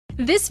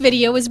This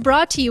video is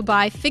brought to you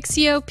by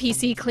Fixio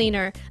PC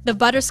Cleaner, the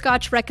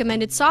Butterscotch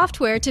recommended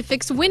software to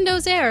fix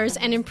Windows errors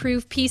and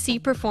improve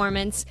PC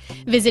performance.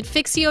 Visit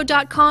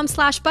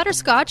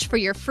Fixio.com/butterscotch for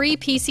your free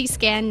PC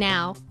scan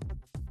now.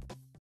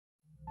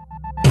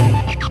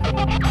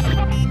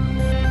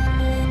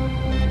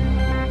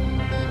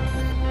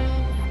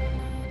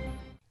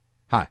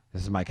 Hi,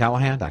 this is Mike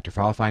Callahan, Dr.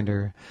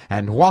 FileFinder,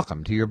 and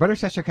welcome to your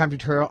Butterscotch.com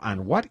tutorial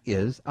on what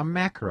is a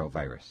macro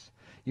virus.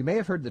 You may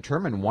have heard the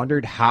term and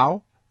wondered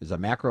how is a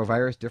macro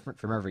virus different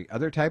from every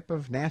other type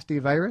of nasty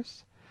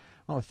virus?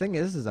 Well, the thing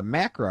is a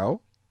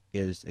macro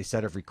is a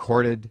set of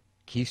recorded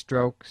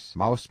keystrokes,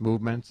 mouse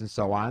movements, and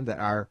so on that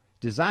are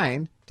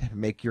designed to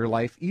make your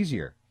life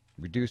easier,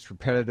 reduce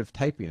repetitive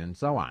typing, and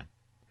so on.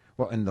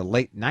 Well, in the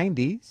late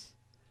 90s,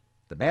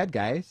 the bad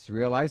guys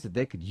realized that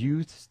they could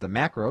use the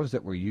macros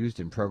that were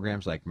used in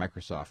programs like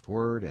Microsoft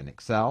Word and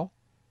Excel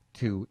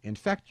to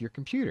infect your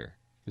computer.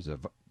 Here's a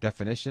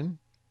definition.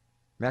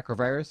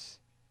 Macrovirus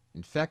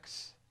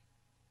infects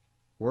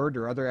Word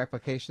or other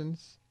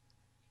applications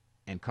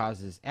and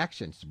causes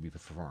actions to be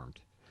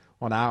performed.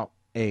 Well, now,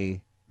 a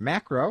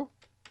macro,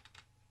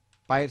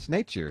 by its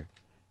nature,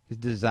 is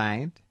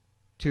designed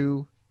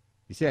to,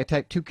 you see I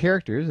typed 2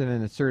 characters and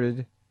then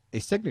inserted a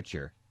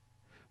signature.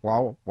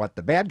 Well, what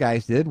the bad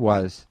guys did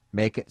was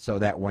make it so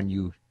that when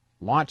you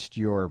launched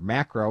your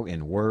macro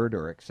in Word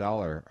or Excel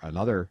or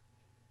another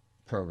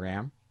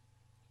program,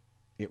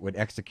 it would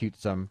execute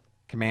some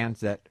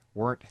commands that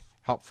weren't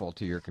helpful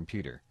to your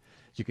computer.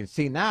 As you can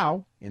see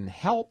now in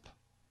Help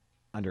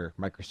under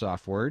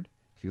Microsoft Word,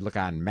 if you look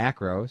on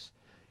macros,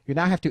 you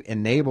now have to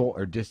enable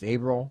or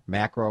disable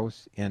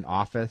macros in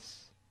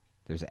Office.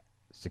 There's a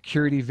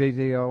security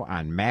video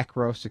on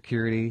macro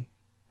security,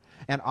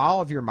 and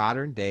all of your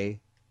modern day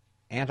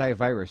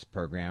antivirus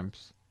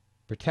programs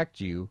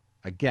protect you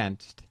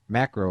against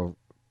macro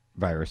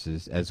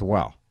viruses as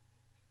well.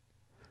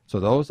 So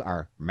those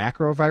are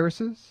macro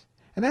viruses,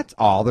 and that's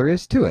all there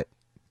is to it.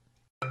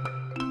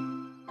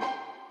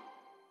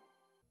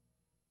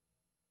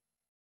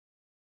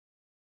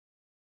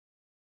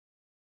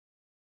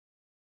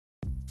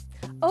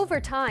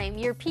 Over time,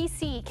 your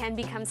PC can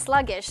become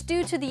sluggish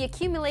due to the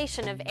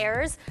accumulation of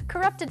errors,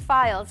 corrupted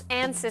files,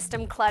 and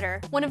system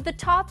clutter. One of the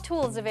top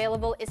tools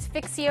available is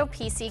Fixio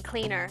PC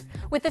Cleaner.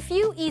 With a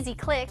few easy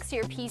clicks,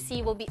 your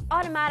PC will be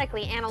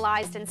automatically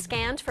analyzed and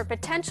scanned for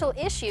potential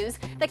issues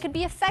that could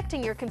be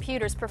affecting your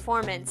computer's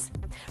performance.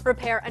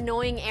 Repair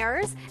annoying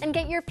errors and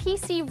get your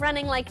PC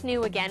running like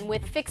new again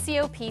with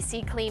Fixio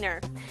PC Cleaner.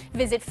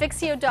 Visit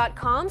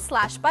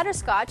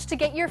Fixio.com/butterscotch to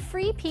get your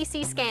free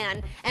PC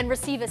scan and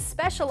receive a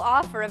special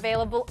offer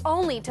available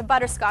only to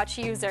Butterscotch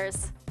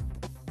users.